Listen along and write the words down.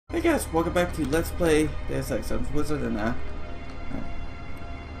Hey guys, welcome back to Let's Play Deus Ex. I'm Wizard and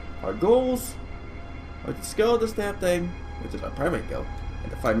our goals are to scale this damn thing, which is our primary goal,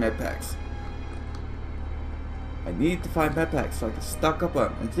 and to find med packs. I need to find med packs so I can stock up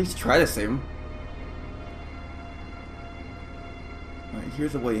on at least try to save them. Alright,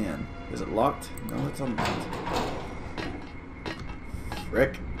 here's a way in. Is it locked? No, it's unlocked.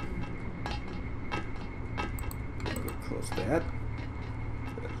 Frick. We'll close that.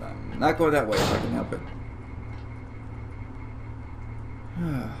 I'm not going that way if I can help it.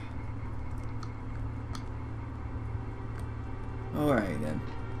 Alright then.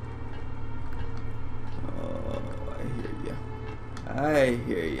 Oh, I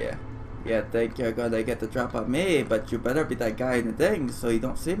hear ya. Yeah, think you're gonna get the drop on me, but you better be that guy in the thing so you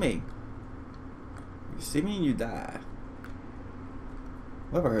don't see me. You see me and you die.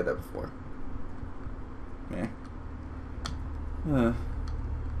 Never heard that before. Yeah.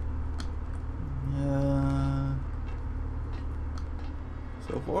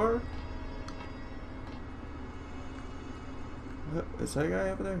 So far? Is that a guy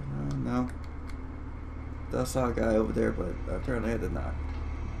over there? No. I saw a guy over there, but apparently I did not.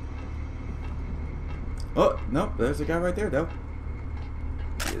 Oh, nope, there's a guy right there, though.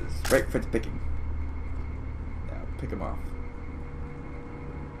 He is right for the picking. Now, pick him off.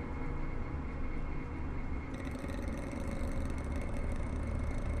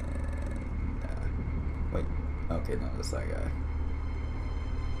 Wait, okay, no, that's that guy.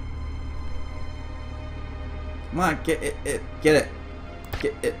 Come on, get it, get it.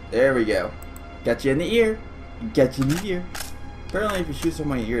 Get it, there we go. Got you in the ear. Got you in the ear. Apparently if you shoot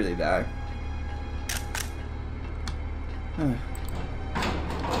someone in the ear, they die. Okay.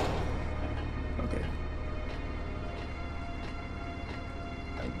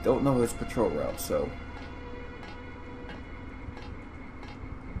 I don't know his patrol route, so...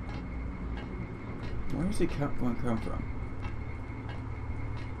 Where is he going to come from?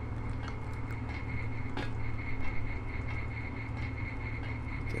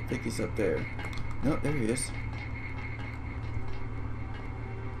 Okay, I think he's up there. No, there he is.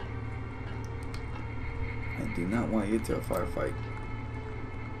 I do not want you to a firefight.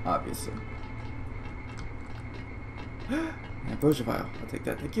 Obviously. Ambrosia vial. I'll take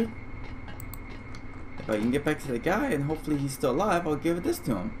that, thank you. If I can get back to the guy and hopefully he's still alive, I'll give this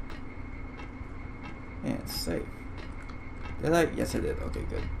to him. And it's safe. Did I? Yes, I did. Okay,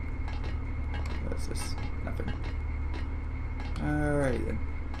 good. What's this? Nothing. Alright then.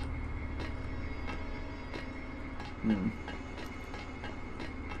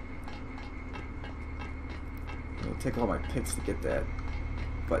 It'll take all my picks to get that.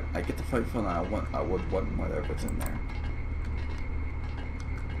 But I get the fight fun I would want whatever's in there.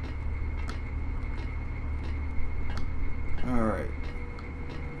 Alright.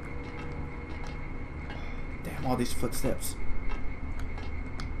 Damn, all these footsteps.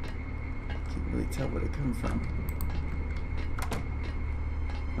 Can't really tell where they're coming from.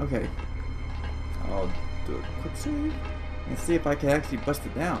 Okay. I'll do a quick save and see if I can actually bust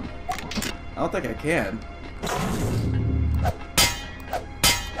it down. I don't think I can.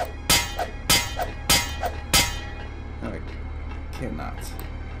 I cannot.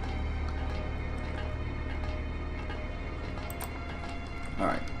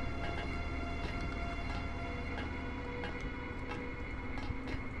 Alright.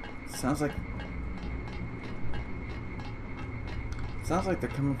 Sounds like they're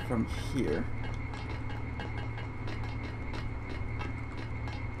coming from here.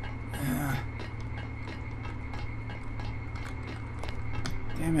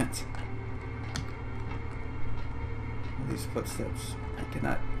 Damn it. All these footsteps. I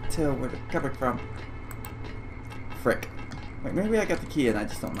cannot tell where they're coming from. Frick. Wait, maybe I got the key and I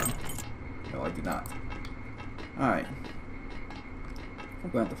just don't know. No, I do not. Alright. I'm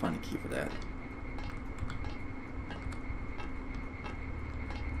going to have to find a key for that.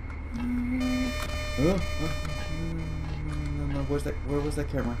 No, where was that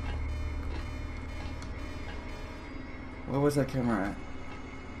camera? Where was that camera at?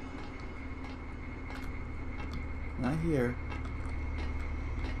 Not here.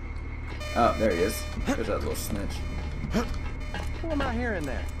 Oh, there he is. There's that little snitch. Who am I hearing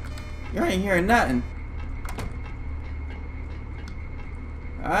there? You ain't hearing nothing.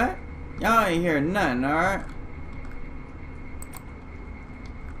 Alright? Y'all ain't hearing nothing, alright?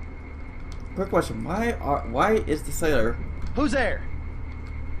 Quick question, why is the sailor... Who's there?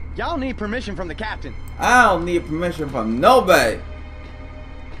 Y'all need permission from the captain. I don't need permission from nobody.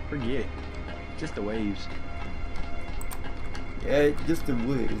 Forget it. Just the waves. Yeah, just the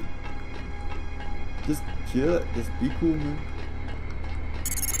waves. Just chill, just be cool, man.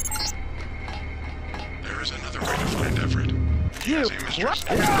 Everett. He has a Crap.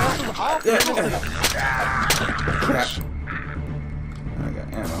 I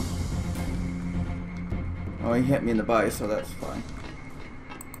got ammo. Oh, he hit me in the body, so that's fine.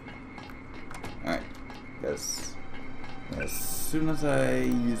 Alright. Because as soon as I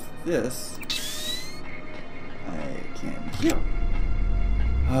use this, I can heal.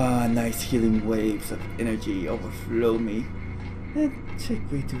 Ah, nice healing waves of energy overflow me and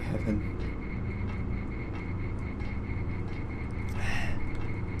take me to heaven.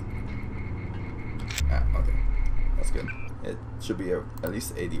 Ah, okay. That's good. It should be at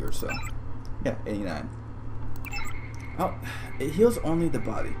least 80 or so. Yeah, 89. Oh, it heals only the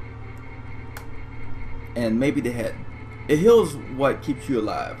body. And maybe the head. It heals what keeps you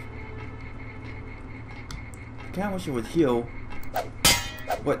alive. I kinda wish it would heal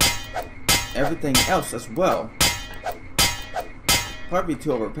what everything else as well. Probably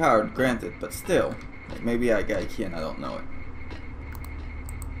too overpowered, granted, but still. Maybe I got a key and I don't know it.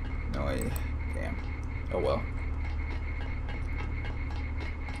 No, damn. Oh well.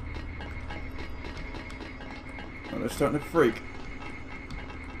 Oh, they're starting to freak.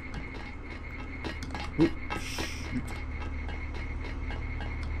 Ooh, shoot.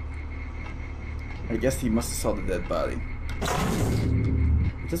 I guess he must have saw the dead body.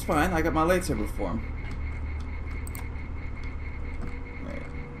 Which is fine, I got my lightsaber for him. Right.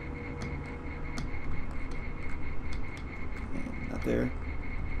 And not there.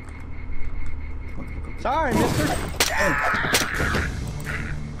 Come on. Sorry, mister. Hey.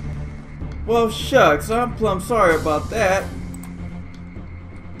 Well, shucks, I'm plumb sorry about that.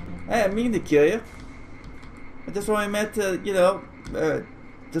 I didn't mean to kill you. I just only meant to, you know,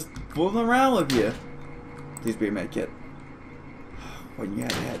 just fooling around with you. Please be a med kit. When you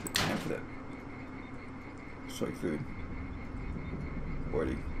had the time for that. Soy food.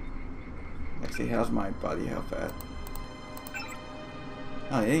 40. Actually, how's my body health at?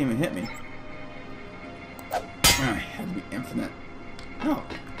 Oh, it didn't even hit me. Oh, it had to be infinite. No.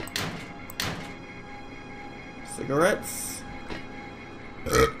 Cigarettes.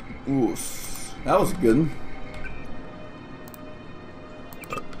 Ooh, that was good.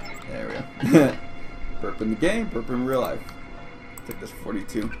 There we go. Burp in the game, burp in real life. Take this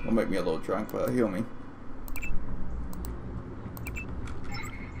 42. It'll make me a little drunk, but it'll heal me.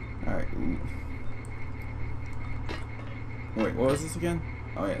 Alright. Wait, what was this again?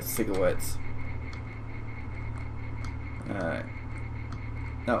 Oh yeah, cigarettes. Alright.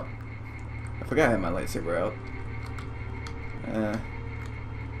 No. I forgot I had my lightsaber out.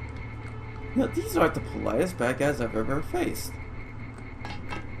 You know, these aren't the politest bad guys I've ever faced.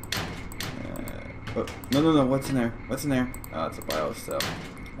 Oh, no, what's in there? What's in there? Oh, it's a bio stuff.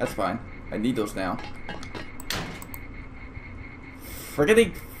 That's fine. I need those now.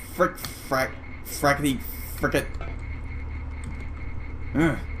 Frickety, frackety, fricket.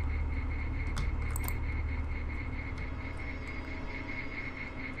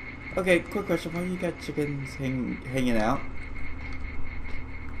 Okay, quick question. Why you got chickens hanging out?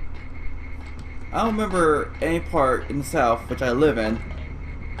 I don't remember any part in the South, which I live in,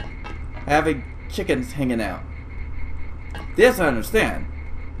 having chickens hanging out. This I understand.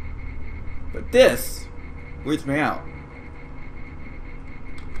 But this weirds me out.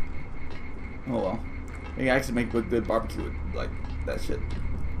 Oh well. You can actually make good barbecue with like that shit.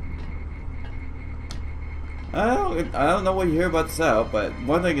 I don't know what you hear about the South, but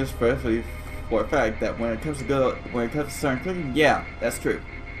one thing is for a fact that when it comes to certain cooking, yeah, that's true.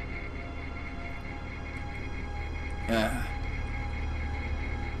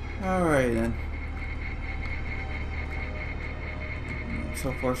 Alright then.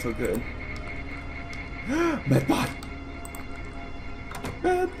 So far so good. Medbot!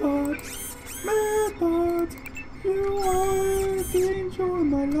 Medbot! Medbot! You are the angel in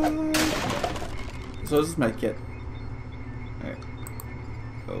my life. So this is my kit. Alright.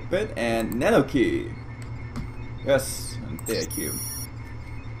 Open and nano key. Yes, and data cube.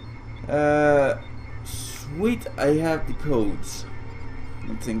 Sweet, I have the codes.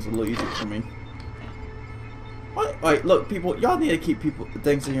 Make things a little easier for me. What? Alright, look, people, y'all need to keep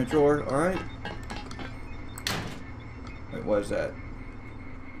things in your drawer, alright? Wait, what is that?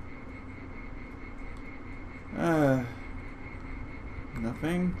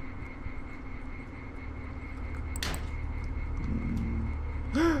 Nothing.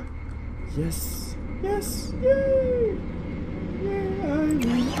 Yes! Yes! Yay! Yay! I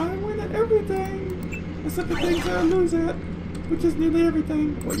win at everything! Except the things that I lose at, which is nearly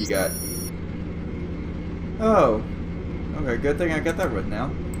everything. What you got? Oh. Okay, good thing I got that written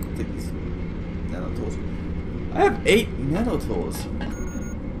down. Take these nano tools. I have 8 nano tools.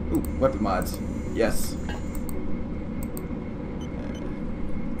 Ooh, weapon mods. Yes.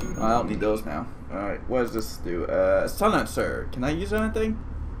 Oh, I don't need those now. Alright, what does this do? Silencer. Can I use anything?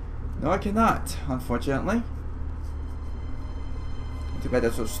 No, I cannot, unfortunately. Too bad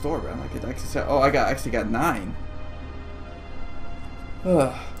that's a store around. I could actually say, oh, I actually got 9.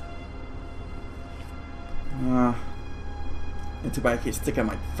 Ugh. And too bad I can't stick on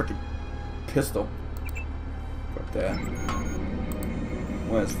my freaking pistol. Fuck that.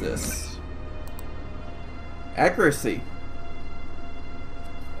 What is this? Accuracy.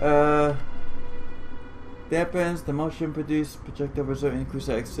 Dampens the motion produced projectile result increase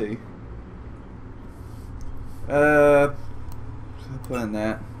accuracy. I'll put in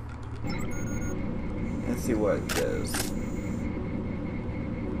that. Let's see what it does.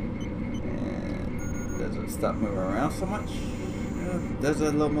 And does it stop moving around so much? Does it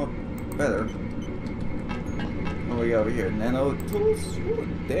a little more better. What do we got over here? Nano tools? Ooh,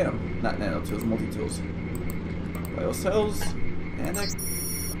 damn. Not nano tools, multi tools. Bio cells. And I.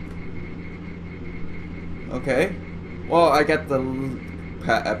 Okay. Well, I got the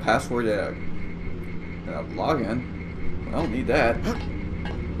password login. I don't need that.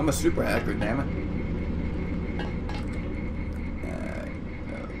 I'm a super hacker, damn it.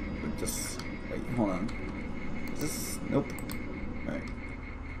 Just wait, hold on. Is this? Nope. All right.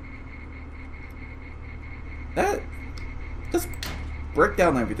 That just break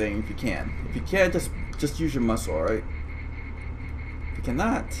down everything if you can. If you can't, just use your muscle, all right? If you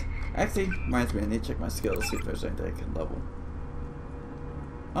cannot, actually reminds me, I need to check my skills, see if there's anything I can level.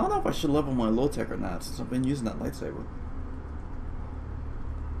 I don't know if I should level my low tech or not, since I've been using that lightsaber.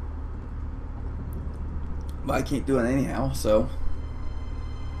 But I can't do it anyhow, so.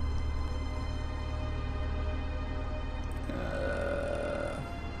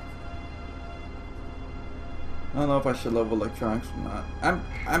 I don't know if I should level electronics or not.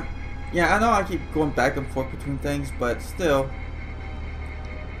 Yeah, I know I keep going back and forth between things, but still.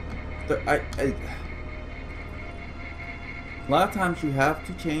 A lot of times you have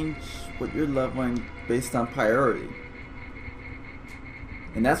to change what you're leveling based on priority.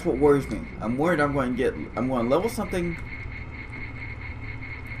 And that's what worries me. I'm worried I'm going to level something,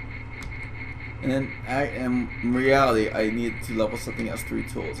 and then in reality I need to level something else 3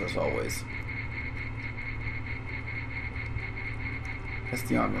 tools as always. That's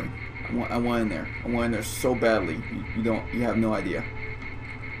the armory. I want in there. I want in there so badly. You have no idea.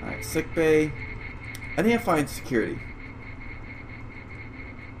 Alright, sick bay. I need to find security.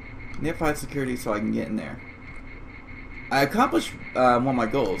 I need to find security so I can get in there. I accomplished one of my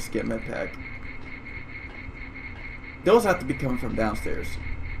goals, get med pack. Those have to be coming from downstairs.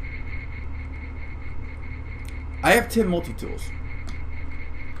 I have 10 multi-tools.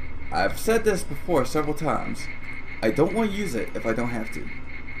 I've said this before several times. I don't want to use it if I don't have to.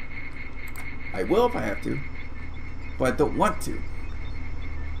 I will if I have to, but I don't want to.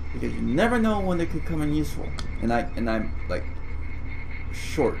 Because you never know when they could come in useful. And I'm like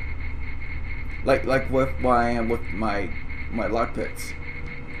short. Like with what I am with my lockpicks.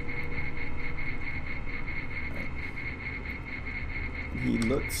 He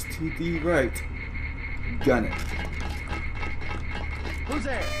looks to the right. Gun it. Who's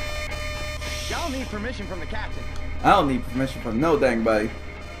there? Y'all need permission from the captain. I don't need permission from no dang buddy.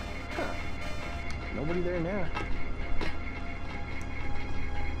 Huh. Nobody there now.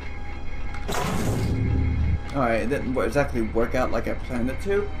 Alright, it didn't exactly work out like I planned it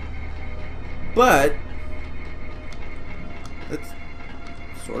to. But it's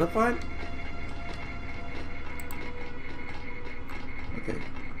sort of fine. Okay.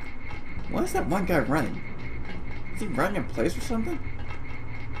 Why is that one guy running? Is he running in place or something?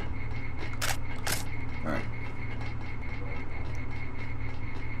 Alright.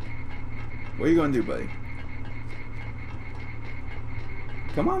 What are you gonna do, buddy?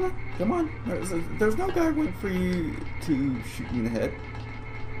 Come on, man. Come on. There's no guy waiting for you to shoot you in the head.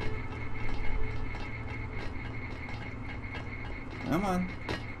 Come on.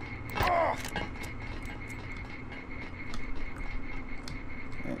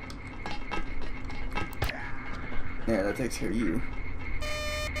 Right. Yeah, that takes care of you.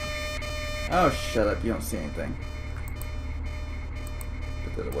 Oh, shut up. You don't see anything.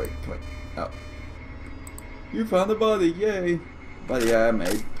 Put that away. Come on. Oh. You found the body. Yay. Body I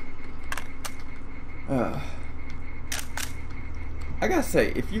made. I gotta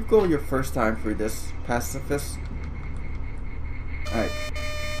say, if you go your first time through this pacifist, alright,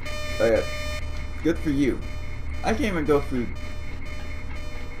 good for you. I can't even go through.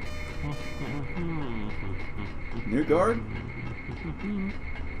 New guard?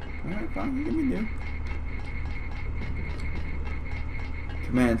 Alright, fine, you give me new.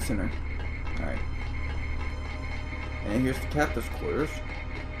 Command center. Alright. And here's the captain's quarters.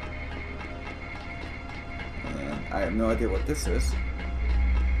 I have no idea what this is.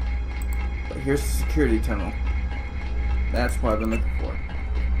 But here's the security tunnel. That's what I've been looking for.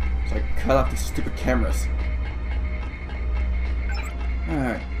 So I can cut off these stupid cameras.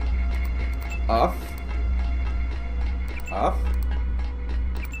 Alright. Off. Off.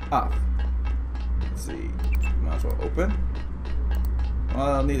 Off. Let's see. Might as well open. Well,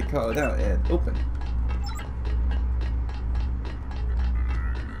 I don't need to call it out and open.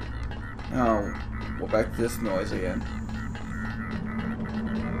 Oh, well, back to this noise again.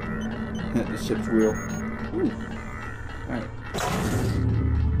 The ship's wheel. Ooh. Alright.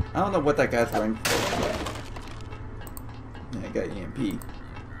 I don't know what that guy's wearing for. Yeah, I got EMP.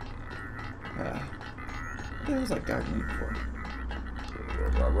 What the hell is that guy wearing for?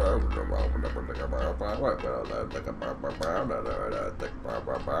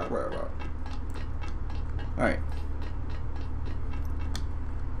 Alright.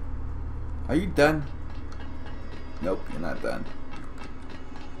 Are you done? Nope, you're not done.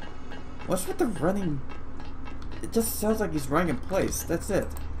 What's with the running? It just sounds like he's running in place. That's it.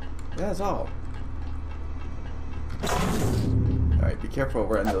 That's all. Alright, be careful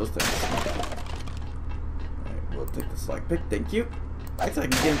around those things. Alright, we'll take the select pick. Thank you. I guess I can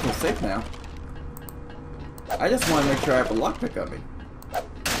get into the safe now. I just want to make sure I have a lockpick on me.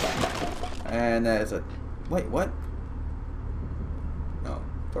 And there's a... Wait, what? No,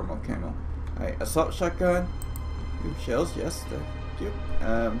 thermal camo. Alright, assault shotgun. Two shells, yes, thank you.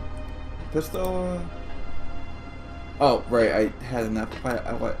 Pistol. Oh, right, I had enough. Don't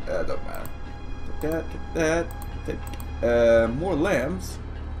matter. Take that. Take more lambs.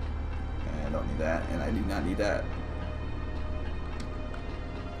 I don't need that, and I do not need that.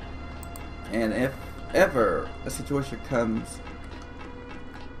 And if ever a situation comes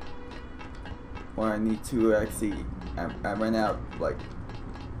where I need to actually, I ran out like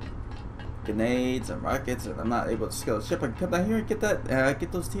grenades and rockets, and I'm not able to scale the ship, I can come down here and get that,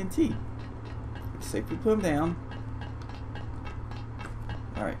 get those TNT. Safely put them down.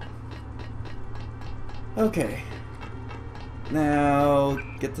 All right. Okay. Now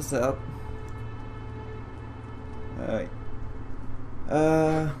get this out. All right.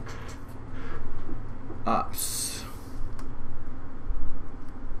 Ops.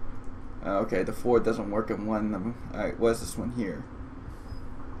 Okay, the 4 doesn't work in one of them. Alright, what's this one here?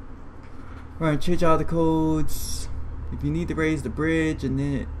 Alright, change all the codes. If you need to raise the bridge and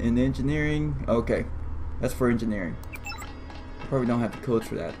then in engineering. Okay, that's for engineering. Probably don't have the codes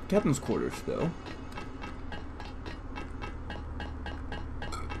for that. Captain's quarters though.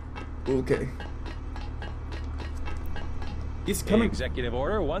 Okay. He's coming. Executive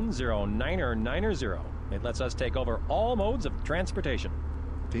Order 109090. It lets us take over all modes of transportation.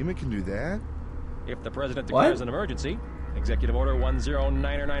 FEMA can do that? If the President declares What? an emergency, Executive Order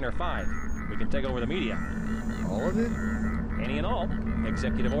 109095. We can take over the media. All of it? Any and all.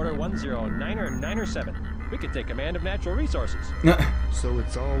 Executive Order 109097. We can take command of natural resources. So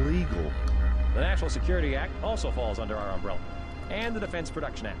it's all legal. The National Security Act also falls under our umbrella. And the Defense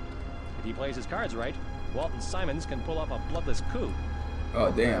Production Act. If he plays his cards right, Walton Simons can pull off a bloodless coup.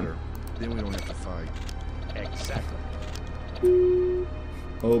 Oh damn. Better. Then we don't have to fight. Exactly.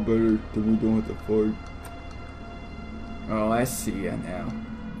 Oh, better then we don't have to fight. Oh, I see ya now.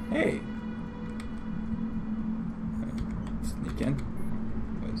 Hey. Sneak in.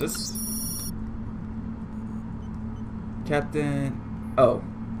 What is this? Captain. Oh.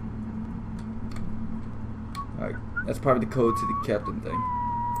 Alright. That's probably the code to the captain thing.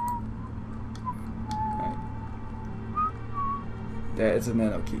 Alright. That is a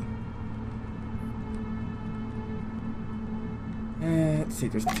nano key. Let's see,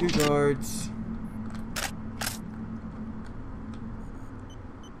 there's 2 guards.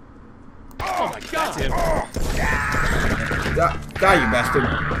 Oh my god! That's him. Die, you bastard!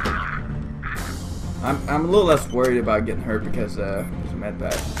 I'm a little less worried about getting hurt because there's a med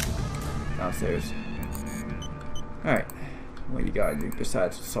pack downstairs. Alright, what you got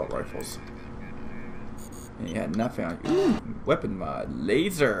besides assault rifles? And you had nothing on you. Ooh, weapon mod,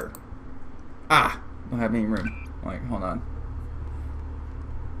 laser. Ah, don't have any room. Like, hold on.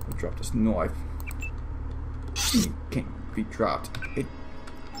 I'll drop this knife. It can't be dropped.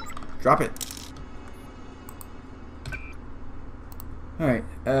 Drop it. Alright,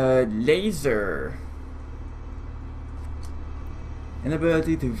 laser.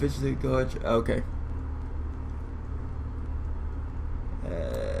 Inability to visually gauge. Okay.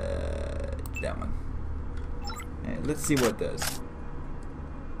 That one. And let's see what it does.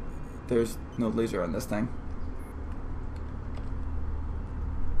 There's no laser on this thing.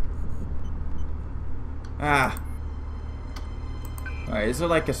 Ah. Alright, is there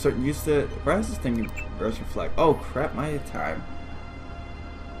like a certain use to... Why is this thing Russian flag? Oh crap, my time.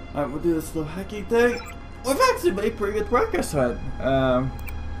 Alright, we'll do this little hacking thing. We've actually made pretty good progress on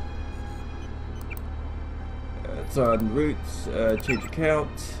it's on routes, change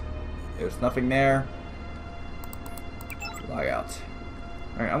account. There's nothing there. Log out.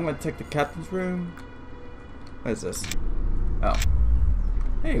 Alright, I'm gonna take the captain's room. What is this? Oh.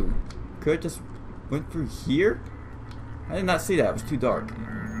 Hey, could I just went through here? I did not see that, it was too dark.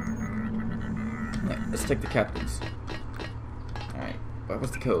 Alright, let's check the captain's. Alright, what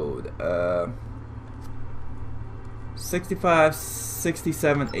was the code?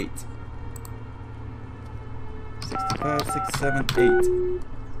 65678.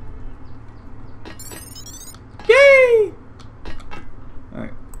 65678. Yay!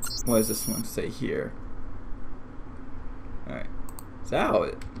 Alright, what does this one say here? Alright, is that how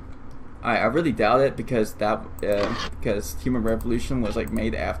it... I really doubt it because that because Human Revolution was like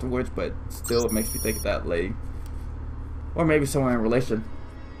made afterwards, but still it makes me think of that lady, or maybe someone in relation.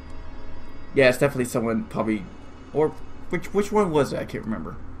 Yeah, it's definitely someone probably, or which one was it? I can't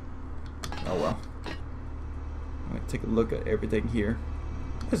remember. Oh well. I'm gonna take a look at everything here.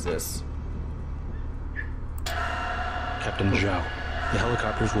 What is this? Captain Zhao, the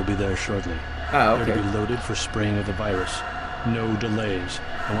helicopters will be there shortly. Oh, They're to okay. be loaded for spraying of the virus. No delays.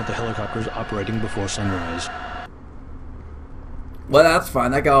 I want the helicopters operating before sunrise. Well, that's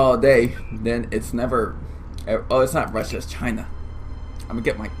fine. I got all day. Then it's never. Oh, it's not Russia. It's China. I'm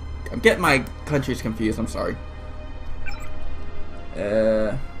getting my countries confused. I'm sorry.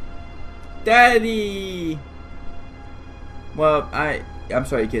 Daddy. Well, I'm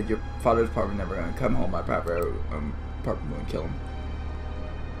sorry, kid. Your father's probably never gonna come home. I'm probably gonna kill him.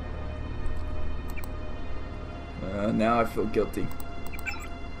 Now I feel guilty.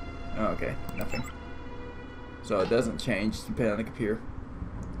 Oh, okay, nothing. So it doesn't change depending on the computer.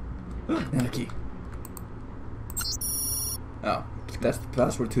 Now the key. Oh, that's the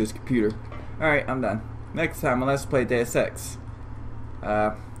password to his computer. Alright, I'm done. Next time, let's play Deus Ex.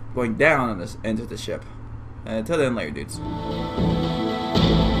 Going down on this into the ship. Until then, later, dudes.